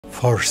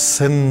For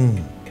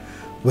sin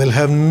will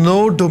have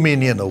no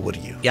dominion over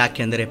you.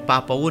 ಯಾಕೆಂದರೆ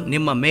ಪಾಪವು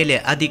ನಿಮ್ಮ ಮೇಲೆ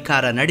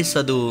ಅಧಿಕಾರ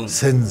ನಡೆಸದು.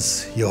 Since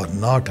you are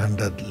not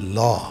under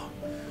law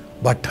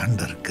but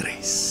under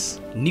grace.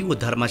 ನೀವು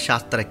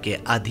ಧರ್ಮಶಾಸ್ತ್ರಕ್ಕೆ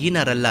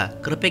ಅಧೀನರಲ್ಲ,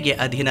 ಕೃಪೆಗೆ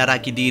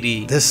ಅಧೀನರಾಗಿದ್ದೀರಿ.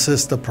 This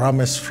is the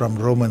promise from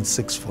Romans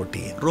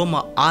 6:14.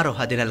 ರೋಮ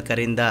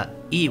 6:14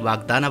 ಈ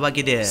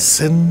ವಾಗ್ದಾನವಾಗಿದೆ.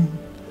 Sin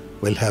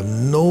will have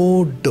no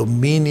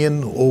dominion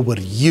over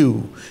you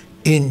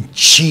in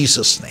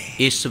Jesus' name.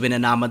 ಯೇಸುವಿನ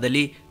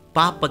ನಾಮದಲ್ಲಿ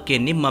ಪಾಪಕ್ಕೆ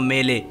ನಿಮ್ಮ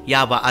ಮೇಲೆ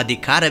ಯಾವ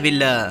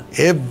ಅಧಿಕಾರವಿಲ್ಲ.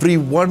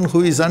 Everyone who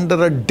is under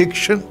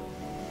addiction,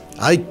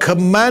 I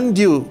command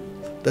you,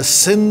 the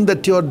sin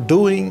that you are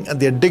doing and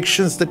the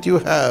addictions that you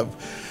have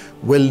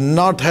will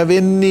not have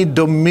any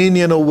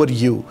dominion over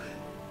you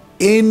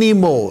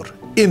anymore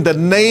in the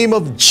name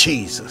of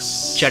Jesus.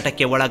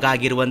 ಚಟಕ್ಕೆ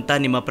ಒಳಗಾಗಿರುವಂತ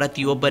ನಿಮ್ಮ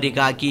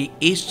ಪ್ರತಿಯೊಬ್ಬರಿಗಾಗಿ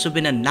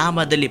ಯೇಸುವಿನ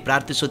ನಾಮದಲ್ಲಿ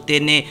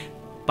ಪ್ರಾರ್ಥಿಸುತ್ತೇನೆ.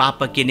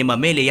 ಪಾಪಕ್ಕೆ ನಿಮ್ಮ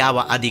ಮೇಲೆ ಯಾವ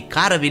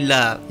ಅಧಿಕಾರವಿಲ್ಲ.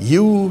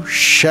 You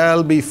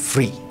shall be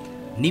free.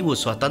 ನೀವು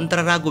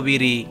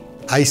ಸ್ವತಂತ್ರರಾಗುವಿರಿ.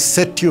 I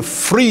set you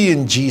free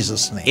in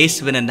Jesus' name.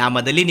 ಯೇಸುವಿನ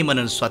ನಾಮದಲ್ಲಿ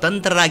ನಿಮ್ಮನ್ನು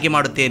ಸ್ವತಂತ್ರರಾಗಿ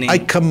ಮಾಡುತ್ತೇನೆ. I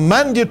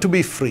command you to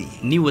be free.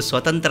 ನೀವು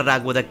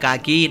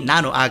ಸ್ವತಂತ್ರರಾಗುವುದಕ್ಕಾಗಿ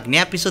ನಾನು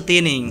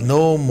ಆಜ್ಞಾಪಿಸುತ್ತೇನೆ.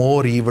 No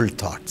more evil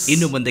thoughts.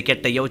 ಇನ್ನು ಮುಂದೆ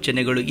ಕೆಟ್ಟ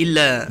ಯೋಚನೆಗಳು ಇಲ್ಲ.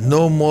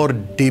 No more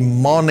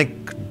demonic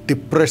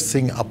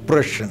depressing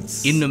oppressions.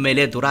 ಇನ್ನು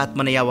ಮೇಲೆ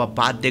ದುರಾತ್ಮನ ಯಾವ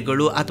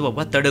ಬಾಧ್ಯಗಳು ಅಥವಾ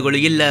ಒತ್ತಡಗಳು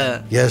ಇಲ್ಲ.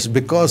 Yes,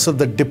 because of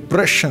the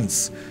depressions,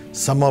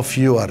 some of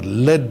you are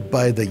led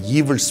by the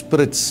evil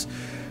spirits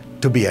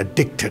to be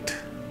addicted.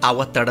 ಆ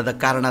ಒತ್ತಡದ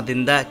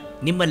ಕಾರಣದಿಂದ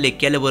ನಿಮ್ಮಲ್ಲಿ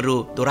ಕೆಲವರು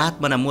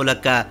ದುರಾತ್ಮನ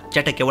ಮೂಲಕ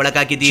ಚಟಕ್ಕೆ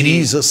ಒಳಗಾಗಿದ್ದೀರಿ.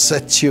 Jesus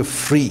sets you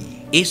free.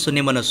 ಯೇಸು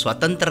ನಿಮ್ಮನ್ನು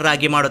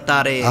ಸ್ವತಂತ್ರರಾಗಿ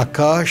ಮಾಡುತ್ತಾರೆ.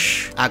 Akash,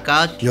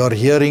 you are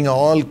hearing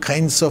all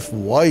kinds of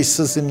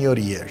voices in your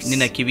ears.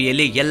 ನಿನ್ನ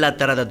ಕಿವಿಯಲ್ಲಿ ಎಲ್ಲ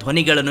ತರದ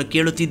ಧ್ವನಿಗಳನ್ನು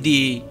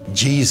ಕೇಳುತ್ತಿದ್ದಿ.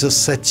 Jesus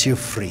sets you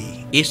free.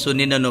 ಯೇಸು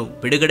ನಿನ್ನನ್ನು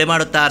ಬಿಡುಗಡೆ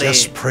ಮಾಡುತ್ತಾರೆ.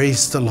 Just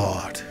praise the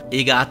Lord.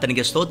 ಈಗ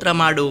ಆತನಿಗೆ ಸ್ತೋತ್ರ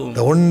ಮಾಡು.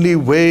 The only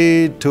way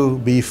to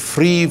be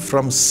free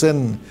from sin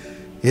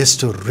is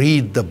to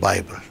read the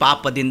Bible.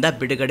 ಪಾಪದಿಂದ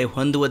ಬಿಡುಗಡೆ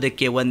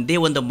ಹೊಂದುವುದಕ್ಕೆ ಒಂದೇ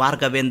ಒಂದು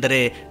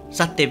ಮಾರ್ಗವೆಂದರೆ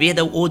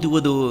ಸತ್ಯವೇದ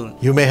ಓದುವುದು.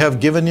 You may have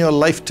given your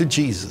life to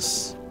Jesus.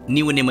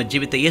 ನೀವು ನಿಮ್ಮ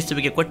ಜೀವಿತ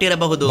ಯೇಸುವಿಗೆ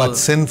ಕೊಟ್ಟಿರಬಹುದು. But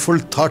sinful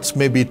thoughts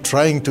may be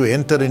trying to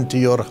enter into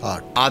your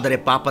heart. ಆದರೆ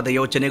ಪಾಪದ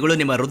ಯೋಚನೆಗಳು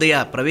ನಿಮ್ಮ ಹೃದಯ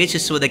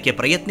ಪ್ರವೇಶಿಸುವುದಕ್ಕೆ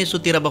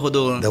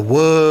ಪ್ರಯತ್ನಿಸುತ್ತಿರಬಹುದು. The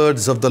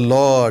words of the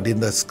Lord in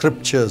the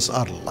scriptures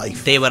are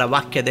life. ದೇವರ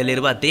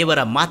ವಾಕ್ಯದಲ್ಲಿರುವ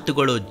ದೇವರ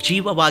ಮಾತುಗಳು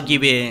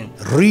ಜೀವವಾಗಿವೆ.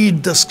 Read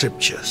the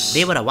scriptures.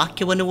 ದೇವರ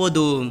ವಾಕ್ಯವನ್ನು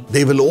ಓದು.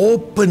 They will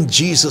open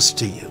Jesus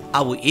to you.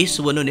 ಅವು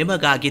ಯೇಸುವನ್ನು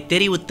ನಿಮಗಾಗಿ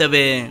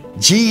ತೆರೆಯುತ್ತವೆ.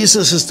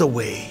 Jesus is the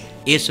way.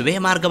 ಯೇಸುವೇ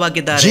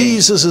ಮಾರ್ಗವಾಗಿದ್ದಾರೆ.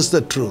 Jesus is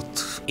the truth.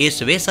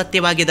 ಯೇಸುವೇ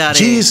ಸತ್ಯವಾಗಿದ್ದಾರೆ.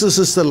 Jesus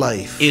is the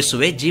life.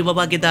 ಯೇಸುವೇ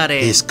ಜೀವವಾಗಿದ್ದಾರೆ.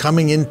 He is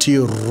coming into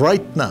you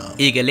right now.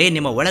 ಈಗಲೇ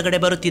ನಿಮ್ಮ ಒಳಗಡೆ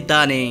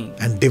ಬರುತ್ತಿದ್ದಾನೆ.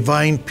 And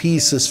divine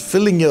peace is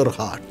filling your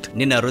heart.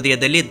 ನಿನ್ನ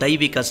ಹೃದಯದಲ್ಲಿ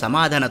ದೈವಿಕ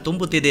ಸಮಾಧಾನ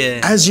ತುಂಬುತ್ತಿದೆ.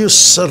 As you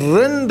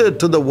surrender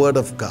to the word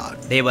of God.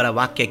 ದೇವರ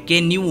ವಾಕ್ಯಕ್ಕೆ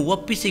ನೀವು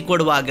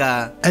ಒಪ್ಪಿಸಿಕೊಡುವಾಗ.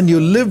 And you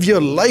live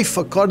your life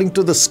according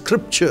to the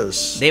scriptures.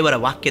 ದೇವರ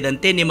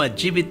ವಾಕ್ಯದಂತೆ ನಿಮ್ಮ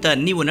ಜೀವಿತ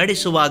ನೀವು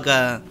ನಡೆಸುವಾಗ.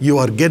 You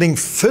are getting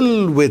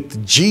filled with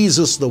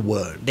Jesus the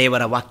word.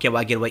 ದೇವರ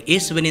ವಾಕ್ಯವಾಗಿರುವ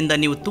ಯೇಸುವಿನಿಂದ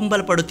ನೀವು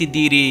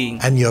ತುಂಬಲ್ಪಡುತ್ತಿದ್ದೀರಿ.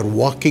 And you are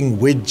walking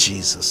with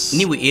Jesus.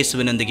 ನೀವು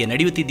ಯೇಸುವಿನೊಂದಿಗೆ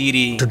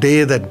ನಡೆಯುತ್ತಿದ್ದೀರಿ. Today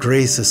that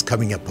grace is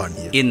coming upon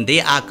you. ಇಂದೇ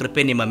ಆ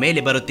ಕೃಪೆ ನಿಮ್ಮ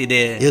ಮೇಲೆ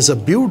ಬರುತ್ತಿದೆ. Here's a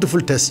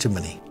beautiful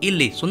testimony.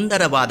 ಇಲ್ಲಿ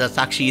ಸುಂದರವಾದ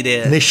ಸಾಕ್ಷಿ ಇದೆ.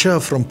 Nisha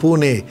from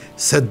Pune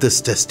said this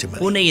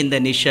testimony. ಪುಣೆಯಿಂದ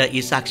Nisha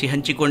ಈ ಸಾಕ್ಷಿ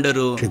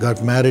ಹಂಚಿಕೊಂಡರು. She got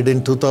married in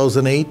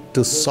 2008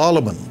 to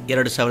Solomon.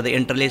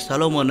 2008ರಲ್ಲಿ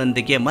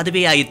ಸೊಲೊಮೋನನೊಂದಿಗೆ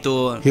ಮದುವೆಯಾಯಿತು.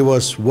 He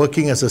was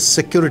working as a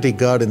security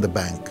guard in the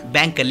bank.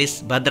 ಬ್ಯಾಂಕಲ್ಲಿ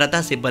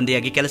ಭದ್ರತಾ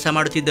ಸಿಬ್ಬಂದಿಯಾಗಿ ಕೆಲಸ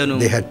ಮಾಡುತ್ತಿದ್ದನು.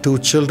 They had 2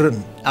 children.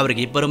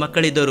 ಅವರಿಗೆ 2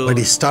 ಮಕ್ಕಳಿದ್ದರು.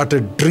 But he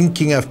started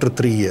drinking after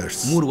 3 years.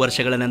 3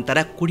 ವರ್ಷಗಳ ನಂತರ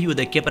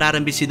ಕುಡಿಯುವುದಕ್ಕೆ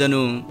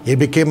ಪ್ರಾರಂಭಿಸಿದನು. He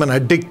became an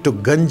addict to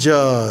ganja,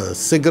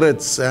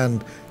 cigarettes and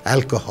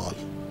alcohol.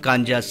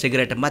 Ganja,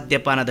 cigarette,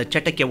 ಮದ್ಯಪಾನದ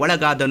ಚಟಕ್ಕೆ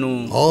ಒಳಗಾದನು.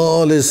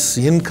 All his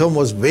income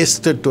was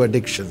wasted to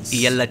addictions. ಈ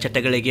ಎಲ್ಲ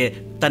ಚಟಗಳಿಗೆ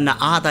ತನ್ನ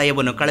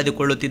ಆದಾಯವನ್ನು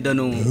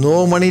ಕಳೆದುಕೊಳ್ಳುತ್ತಿದ್ದನು. No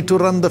money to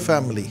run the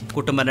family.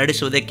 ಕುಟುಂಬ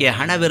ನಡೆಸುವುದಕ್ಕೆ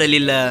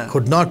ಹಣವಿರಲಿಲ್ಲ.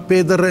 Could not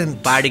pay the rent.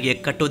 ಬಾಡಿಗೆ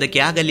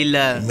ಕಟ್ಟುವುದಕ್ಕೆ ಆಗಲಿಲ್ಲ.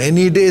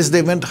 Many days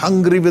they went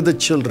hungry with the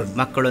children.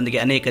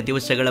 ಮಕ್ಕಳೊಂದಿಗೆ ಅನೇಕ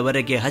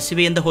ದಿವಸಗಳವರೆಗೆ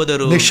ಹಸಿವೆಯಿಂದ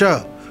ಹೋದರು. Nisha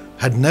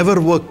had never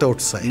worked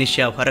outside.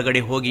 Nisha ಹೊರಗಡೆ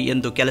ಹೋಗಿ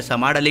ಎಂದು ಕೆಲಸ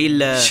ಮಾಡಲೇ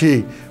ಇಲ್ಲ. She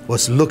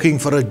was looking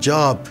for a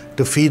job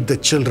to feed the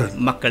children.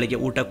 ಮಕ್ಕಳಿಗೆ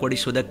ಊಟ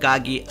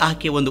ಕೊಡಿಸುವುದಕ್ಕಾಗಿ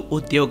ಆಕೆ ಒಂದು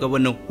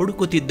ಉದ್ಯೋಗವನ್ನು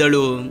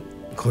ಹುಡುಕುತ್ತಿದ್ದಳು.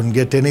 Couldn't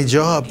get any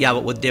job. ಯಾವ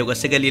ಉದ್ಯೋಗ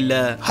ಸಿಗಲಿಲ್ಲ.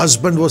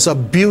 Husband was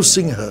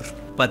abusing her.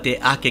 ಪತಿ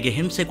ಆಕೆಗೆ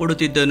ಹಿಂಸೆ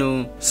ಕೊಡುತ್ತಿದ್ದನು.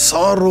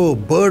 Sorrow,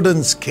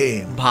 burdens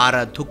came. ಭಾರ,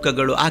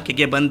 ದುಃಖಗಳು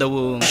ಆಕೆಗೆ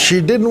ಬಂದವು. She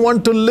didn't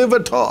want to live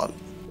at all.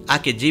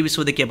 ಆಕೆ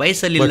ಜೀವಿಸುವುದಕ್ಕೆ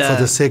ಬಯಸಲಿಲ್ಲ. But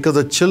for the sake of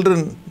the children,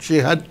 she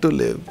had to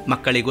live.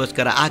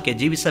 ಮಕ್ಕಳಿಗೋಸ್ಕರ ಆಕೆ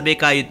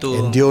ಜೀವಿಸಬೇಕಾಯಿತು.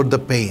 Endured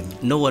the pain.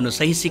 ನೋವನ್ನು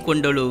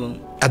ಸಹಿಸಿಕೊಂಡಳು.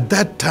 At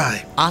that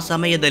time, ಆ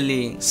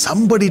ಸಮಯದಲ್ಲಿ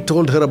somebody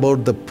told her about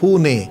the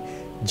Pune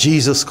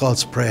Jesus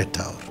Calls Prayer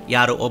Tower.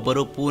 ಯಾರೋ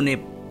ಒಬ್ಬರು ಪುಣೆ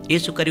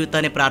ಯೇಸು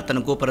ಕರೆಯುತ್ತಾನೆ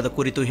ಪ್ರಾರ್ಥನಾ ಗೋಪುರದ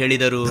ಕುರಿತು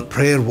ಹೇಳಿದರು. The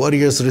prayer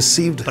warriors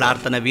received her.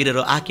 ಪ್ರಾರ್ಥನಾ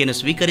ವೀರರು ಆಕೆಯನ್ನು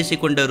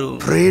ಸ್ವೀಕರಿಸಿಕೊಂಡರು.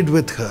 Prayed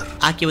with her.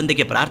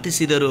 ಆಕೆಯೊಂದಿಗೆ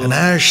ಪ್ರಾರ್ಥಿಸಿದರು. And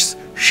as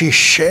she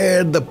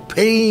shared the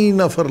pain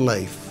of her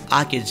life,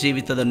 ಆಕೆ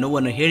ಜೀವಿತದ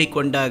ನೋವನ್ನು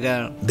ಹೇಳಿಕೊಂಡಾಗ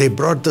they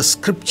brought the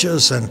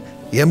scriptures and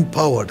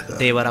empowered her.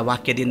 ದೇವರ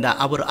ವಾಕ್ಯದಿಂದ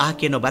ಅವರು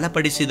ಆಕೆಯನ್ನು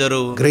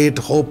ಬಲಪಡಿಸಿದರು. Great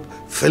hope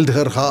filled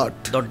her heart.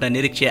 ದೊಡ್ಡ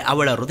ನಿರೀಕ್ಷೆ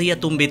ಅವಳ ಹೃದಯ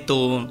ತುಂಬಿತ್ತು.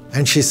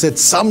 And she said,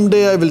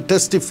 someday I will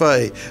testify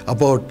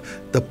about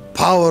the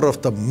power of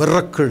the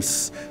miracles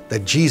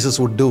that Jesus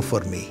would do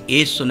for me.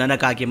 ಯೇಸು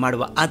ನನಗಾಗಿ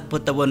ಮಾಡುವ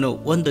ಅದ್ಭುತವನ್ನು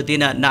ಒಂದು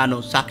ದಿನ ನಾನು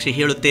ಸಾಕ್ಷಿ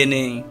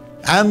ಹೇಳುತ್ತೇನೆ.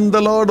 And the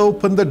Lord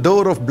opened the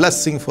door of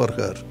blessing for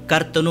her.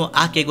 ಕರ್ತನು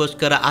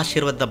ಆಕೆಗೋಸ್ಕರ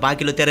ಆಶೀರ್ವಾದದ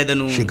ಬಾಗಿಲು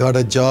ತೆರೆದನು. She got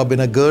a job in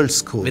a girls'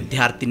 school.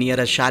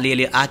 ವಿದ್ಯಾರ್ಥಿನಿಯರ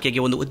ಶಾಲೆಯಲ್ಲಿ ಆಕೆಗೆ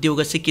ಒಂದು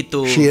ಉದ್ಯೋಗ ಸಿಕ್ಕಿತು.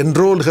 She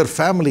enrolled her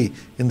family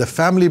in the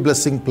family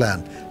blessing plan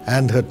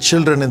and her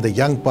children in the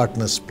young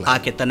partners plan.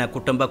 ಆಕೆ ತನ್ನ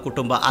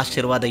ಕುಟುಂಬ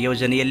ಆಶೀರ್ವಾದ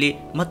ಯೋಜನೆಯಲ್ಲಿ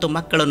ಮತ್ತು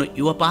ಮಕ್ಕಳನ್ನು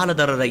ಯುವ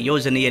ಪಾಲುದಾರರ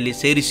ಯೋಜನೆಯಲ್ಲಿ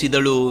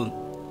ಸೇರಿಸಿದಳು.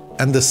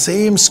 And the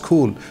same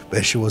school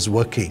where she was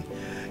working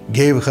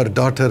gave her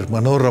daughter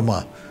Manorama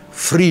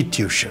free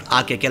tuition.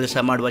 ಆಕೆ ಕೆಲಸ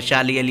ಮಾಡುವ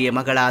ಶಾಲೆಯಲ್ಲಿಯೇ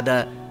ಮಗಳಾದ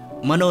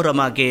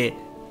ಮನೋರಮಾಗೆ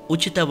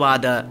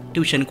ಉಚಿತವಾದ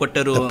ಟ್ಯೂಷನ್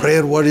ಕೊಟ್ಟರು. The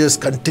prayer warriors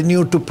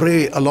continued to pray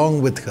along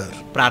with her.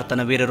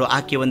 ಪ್ರಾರ್ಥನಾ ವೀರರು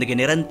ಆಕೆಯೊಂದಿಗೆ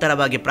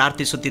ನಿರಂತರವಾಗಿ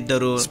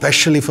ಪ್ರಾರ್ಥಿಸುತ್ತಿದ್ದರು.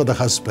 Especially for the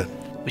husband.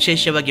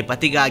 ವಿಶೇಷವಾಗಿ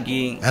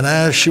ಪತಿಗಾಗಿ. And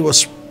as she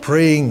was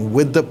praying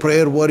with the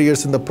prayer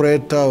warriors in the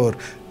prayer tower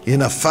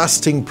in a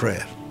fasting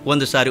prayer,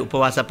 ಒಂದು ಸಾರಿ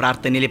ಉಪವಾಸ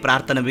ಪ್ರಾರ್ಥನೆಯಲ್ಲಿ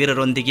ಪ್ರಾರ್ಥನಾ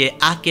ವೀರರೊಂದಿಗೆ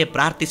ಆಕೆ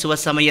ಪ್ರಾರ್ಥಿಸುವ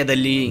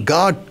ಸಮಯದಲ್ಲಿ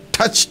God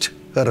touched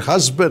her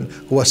husband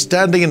who was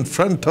standing in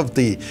front of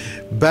the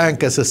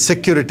bank as a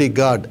security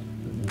guard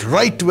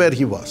right where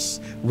he was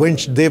when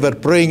they were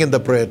praying in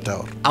the prayer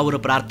tower. ಅವರು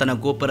ಪ್ರಾರ್ಥನಾ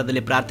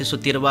ಗೋಪುರದಲ್ಲಿ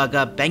ಪ್ರಾರ್ಥಿಸುತ್ತಿರುವಾಗ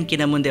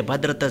ಬ್ಯಾಂಕಿನ ಮುಂದೆ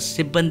ಭದ್ರತಾ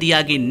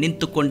ಸಿಬ್ಬಂದಿಯಾಗಿ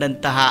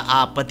ನಿಂತುಕೊಂಡಂತಹ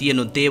ಆ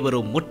ಪತಿಯನ್ನು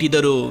ದೇವರು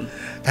ಮುಟ್ಟಿದರು.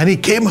 And he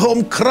came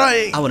home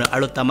crying. ಅವನು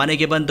ಅಳುತ್ತಾ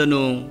ಮನೆಗೆ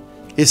ಬಂದನು.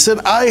 He said,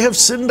 I have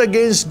sinned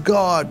against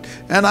God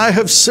and I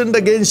have sinned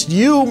against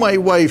you, my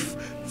wife.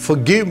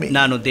 Forgive me.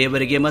 ನಾನು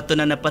ದೇವರಿಗೆ ಮತ್ತು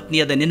ನನ್ನ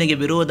ಪತ್ನಿಯಾದ ನಿನಗೆ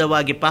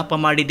ವಿರೋಧವಾಗಿ ಪಾಪ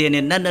ಮಾಡಿದ್ದೇನೆ,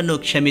 ನನ್ನನ್ನು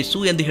ಕ್ಷಮಿಸು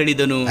ಎಂದು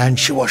ಹೇಳಿದನು. And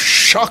she was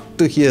shocked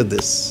to hear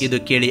this. ಇದು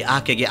ಕೇಳಿ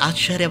ಆಕೆಗೆ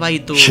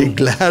ಆಶ್ಚರ್ಯವಾಯಿತು. She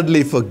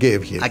gladly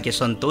forgave him. ಆಕೆ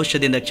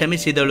ಸಂತೋಷದಿಂದ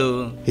ಕ್ಷಮಿಸಿದಳು.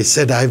 He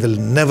said, I will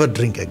never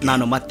drink again.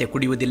 ನಾನು ಮತ್ತೆ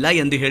ಕುಡಿಯುವುದಿಲ್ಲ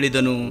ಎಂದು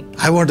ಹೇಳಿದನು.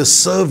 I want to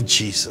serve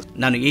Jesus.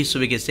 ನಾನು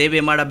ಯೇಸುವಿಗೆ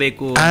ಸೇವೆ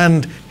ಮಾಡಬೇಕು.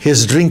 And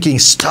his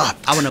drinking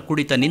stopped. ಅವನ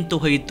ಕುಡಿತ ನಿಂತು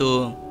ಹೋಯಿತು.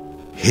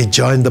 He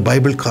joined the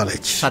Bible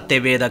college.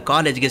 ಸತ್ಯವೇದ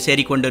ಕಾಲೇಜ್ಗೆ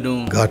ಸೇರಿಕೊಂಡನು.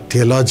 Got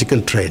theological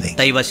training.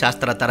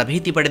 ದೈವಶಾಸ್ತ್ರ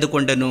ತರಬೇತಿ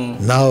ಪಡೆದುಕೊಂಡನು.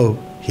 Now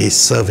he is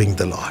serving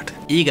the Lord.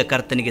 ಈಗ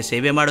ಕರ್ತನಿಗೆ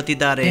ಸೇವೆ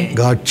ಮಾಡುತ್ತಿದ್ದಾರೆ.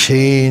 God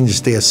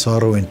changed their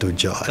sorrow into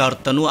joy.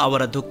 ಕರ್ತನು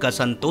ಅವರ ದುಃಖ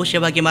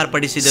ಸಂತೋಷವಾಗಿ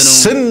ಮಾರ್ಪಡಿಸಿದನು.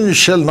 Sin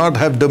shall not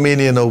have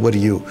dominion over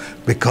you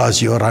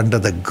because you are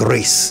under the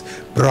grace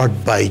brought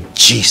by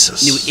Jesus.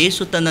 ನೀವು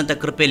ಯೇಸು ತನ್ನಂತ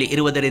ಕೃಪೆಯಲ್ಲಿ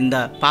ಇರುವುದರಿಂದ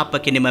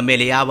ಪಾಪಕ್ಕೆ ನಿಮ್ಮ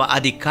ಮೇಲೆ ಯಾವ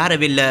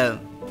ಅಧಿಕಾರವಿಲ್ಲ.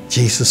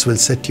 Jesus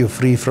will set you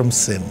free from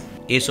sin.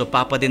 ಯೇಸು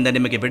ಪಾಪದಿಂದ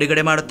ನಿಮಗೆ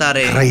ಬಿಡುಗಡೆ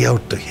ಮಾಡುತ್ತಾರೆ. Cry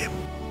out to him.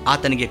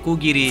 ಆತನಿಗೆ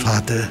ಕೂಗಿರಿ.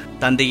 Father,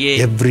 ತಂದೆಯೇ,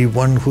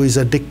 everyone who is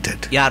addicted,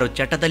 ಯಾರು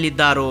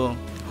ಚಟದಲ್ಲಿದ್ದಾರೋ,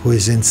 who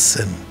is in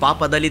sin,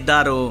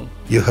 ಪಾಪದಲ್ಲಿದ್ದಾರೋ,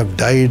 you have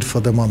died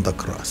for them on the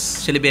cross.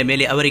 ಶಿಲುಬೆಯ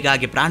ಮೇಲೆ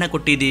ಅವರಿಗಾಗಿ ಪ್ರಾಣ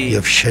ಕೊಟ್ಟಿದ್ದೀ. You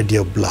have shed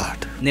your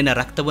blood. ನಿನ್ನ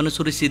ರಕ್ತವನ್ನು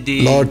ಸುರಿಸಿದ್ದೀ.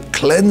 Lord,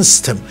 cleanse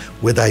them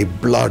with thy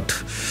blood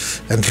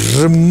and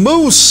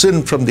remove sin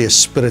from their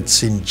spirits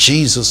in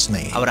Jesus'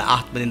 name. ಅವರ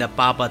ಆತ್ಮದಿಂದ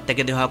ಪಾಪ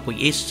ತೆಗೆದುಹಾಕು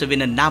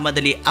ಯೇಸುವಿನ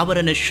ನಾಮದಲ್ಲಿ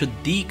ಅವರನ್ನು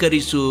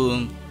ಶುದ್ಧೀಕರಿಸು.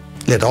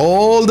 Let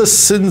all the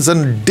sins and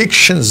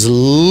addictions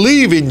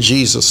leave in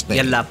Jesus' name.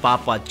 ಎಲ್ಲ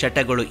ಪಾಪ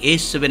ಚಟಗಳು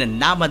ಯೇಸುವಿನ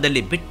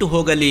ನಾಮದಲ್ಲಿ ಬಿಟ್ಟು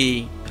ಹೋಗಲಿ.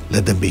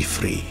 Let them be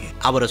free.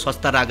 ಅವರು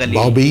ಸ್ವಸ್ಥರಾಗಲಿ.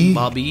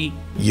 Bobby,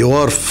 you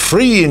are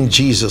free in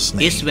Jesus'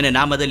 name. ಯೇಸುವಿನ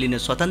ನಾಮದಲ್ಲಿ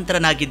ನೀನು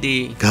ಸ್ವತಂತ್ರನಾಗಿದ್ದೀ.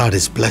 God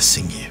is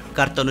blessing you.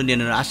 ಕರ್ತನು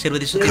ನಿನ್ನನ್ನು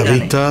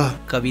ಆಶೀರ್ವದಿಸುತ್ತಿದ್ದಾನೆ.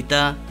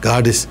 Kavita,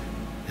 God is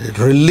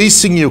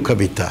releasing you,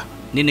 Kavita.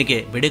 ನಿನಗೆ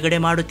ಬಿಡುಗಡೆ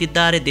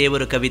ಮಾಡುತ್ತಿದ್ದಾರೆ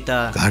ದೇವರು. Kavita,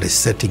 God is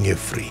setting you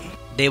free.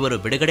 ದೇವರು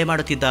ಬಿಡುಗಡೆ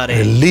ಮಾಡುತ್ತಿದ್ದಾರೆ.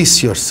 Release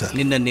yourself.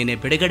 ನಿನ್ನನ್ನು ನೀನೆ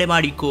ಬಿಡುಗಡೆ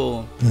ಮಾಡಿಕೋ.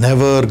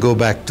 Never go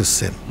back to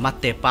sin.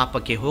 ಮತ್ತೆ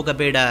ಪಾಪಕ್ಕೆ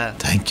ಹೋಗಬೇಡ.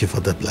 Thank you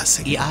for the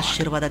blessing. ಈ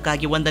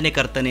ಆಶೀರ್ವಾದಕ್ಕಾಗಿ ವಂದನೆ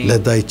ಕರ್ತನೆ.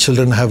 Let thy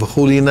children have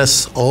holiness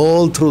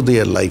all through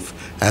their life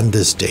and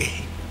this day.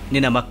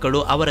 ನಿನ್ನ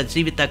ಮಕ್ಕಳು ಅವರ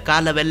ಜೀವಿತ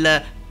ಕಾಲವೆಲ್ಲ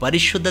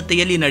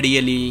ಪರಿಶುದ್ಧತೆಯಲ್ಲಿ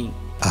ನಡೆಯಲಿ.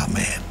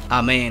 Amen.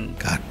 Amen.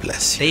 God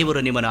bless you. ದೇವರು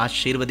ನಿಮ್ಮನ್ನು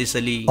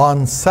ಆಶೀರ್ವದಿಸಲಿ. On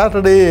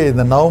Saturday,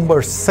 November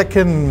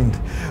 2nd,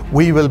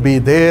 we will be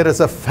there as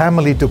a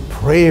family to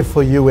pray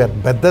for you at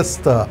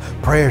Bethesda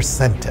Prayer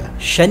Center.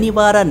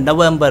 ಶನಿವಾರ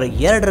November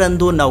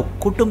 2ರಂದು ನಾವು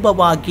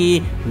ಕುಟುಂಬವಾಗಿ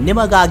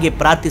ನಿಮಗಾಗಿ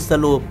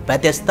ಪ್ರಾರ್ಥಿಸಲು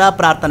ಬೆಥೆಸ್ದಾ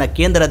ಪ್ರಾರ್ಥನಾ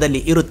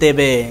ಕೇಂದ್ರದಲ್ಲಿ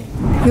ಇರುತ್ತೇವೆ.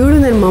 ಇವಳು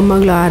ನನ್ನ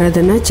ಮೊಮ್ಮಗಳು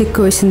ಆರಾಧನಾ ಚಿಕ್ಕ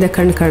ವಯಸ್ಸಿಂದ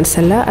ಕಣ್ಣು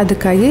ಕಾಣಿಸಲ್ಲ.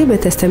 ಅದಕ್ಕಾಗಿ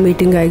ಬೆಥೆಸ್ದಾ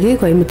ಮೀಟಿಂಗ್ ಆಗಿ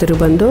ಕೊಯಮತ್ತೂರು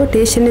ಬಂದು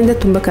ಸ್ಟೇಷನ್ನಿಂದ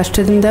ತುಂಬ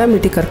ಕಷ್ಟದಿಂದ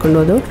ಮೀಟಿಂಗ್ ಕರ್ಕೊಂಡು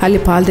ಹೋದು.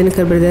 ಅಲ್ಲಿ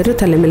ಪಾಲ್ದಿನಕರ್ ಬ್ರದರ್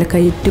ತಲೆ ಮೇಲೆ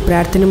ಕೈ ಇಟ್ಟು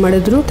ಪ್ರಾರ್ಥನೆ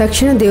ಮಾಡಿದ್ರು.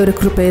 ತಕ್ಷಣ ದೇವರ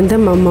ಕೃಪೆಯಿಂದ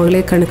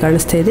ಮೊಮ್ಮಗಳೇ ಕಣ್ಣು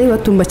ಕಾಣಿಸ್ತಾ ಇದೆ.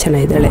 ಇವತ್ತು ತುಂಬಾ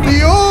ಚೆನ್ನಾಗಿದ್ದಾಳೆ.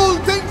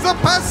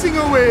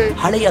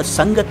 ಹಳೆಯ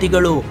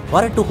ಸಂಗತಿಗಳು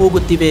ಹೊರಟು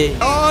ಹೋಗುತ್ತಿವೆ.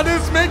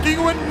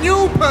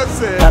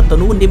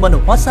 ಕರ್ತನು ನಿಮ್ಮನ್ನು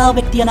ಹೊಸ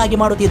ವ್ಯಕ್ತಿಯನ್ನಾಗಿ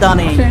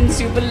ಮಾಡುತ್ತಿದ್ದಾನೆ. Friends,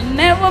 you will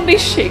never be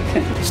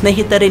shaken.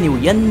 ಸ್ನೇಹಿತರೆ, ನೀವು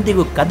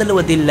ಎಂದಿಗೂ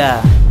ಕದಲುವುದಿಲ್ಲ.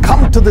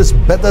 Come to this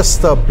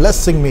Bethesda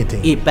blessing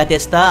meeting. ಈ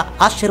ಬೆಥೆಸ್ದ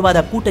ಆಶೀರ್ವಾದ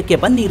ಕೂಟಕ್ಕೆ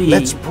ಬನ್ನಿರಿ.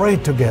 Let's pray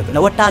together.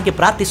 ನಾವು ಒಟ್ಟಾಗಿ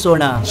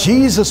ಪ್ರಾರ್ಥಿಸೋಣ.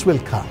 Jesus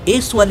will come.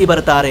 ಯೇಸು ಅಲ್ಲಿ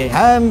ಬರ್ತಾರೆ.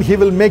 And he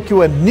will make you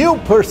a new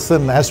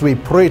person as we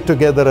pray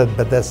together at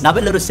Bethesda.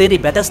 ನಾವೆಲ್ಲರೂ ಸೇರಿ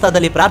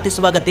ಬೆಥೆಸ್ದಾದಲ್ಲಿ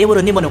ಪ್ರಾರ್ಥಿಸುವಾಗ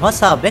ದೇವರು ನಿಮ್ಮನ್ನು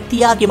ಹೊಸ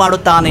ವ್ಯಕ್ತಿಯಾಗಿ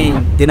ಮಾಡುತ್ತಾನೆ.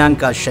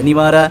 ದಿನಾಂಕ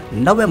ಶನಿವಾರ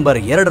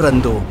ನವೆಂಬರ್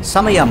 2ರಂದು,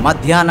 ಸಮಯ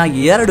ಮಧ್ಯಾಹ್ನ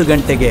 2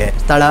 ಗಂಟೆಗೆ.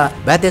 ಸ್ಥಳ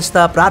ಬೆಥೆಸ್ದ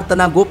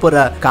ಪ್ರಾರ್ಥನಾ ಗೋಪುರ,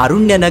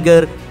 ಕಾರುಣ್ಯ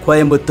ನಗರ್,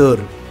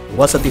 ಕೊಯಂಬತ್ತೂರ್.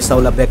 ವಸತಿ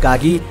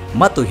ಸೌಲಭ್ಯಕ್ಕಾಗಿ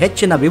ಮತ್ತು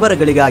ಹೆಚ್ಚಿನ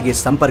ವಿವರಗಳಿಗಾಗಿ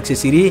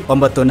ಸಂಪರ್ಕಿಸಿರಿ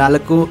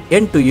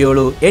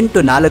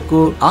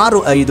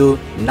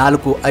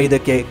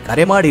 9487846545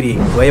 ಕರೆ ಮಾಡಿರಿ.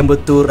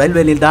 ಕೊಯಂಬತ್ತೂರ್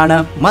ರೈಲ್ವೆ ನಿಲ್ದಾಣ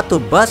ಮತ್ತು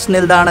ಬಸ್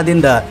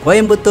ನಿಲ್ದಾಣದಿಂದ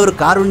ಕೊಯಂಬತ್ತೂರ್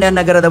ಕಾರುಣ್ಯ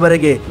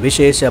ನಗರದವರೆಗೆ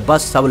ವಿಶೇಷ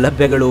ಬಸ್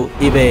ಸೌಲಭ್ಯಗಳು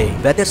ಇವೆ.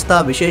 ಬೆಥೆಸ್ದ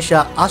ವಿಶೇಷ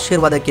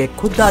ಆಶೀರ್ವಾದಕ್ಕೆ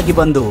ಖುದ್ದಾಗಿ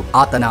ಬಂದು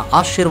ಆತನ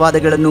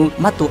ಆಶೀರ್ವಾದಗಳನ್ನು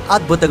ಮತ್ತು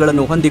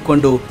ಅದ್ಭುತಗಳನ್ನು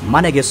ಹೊಂದಿಕೊಂಡು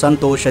ಮನೆಗೆ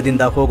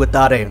ಸಂತೋಷದಿಂದ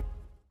ಹೋಗುತ್ತಾರೆ.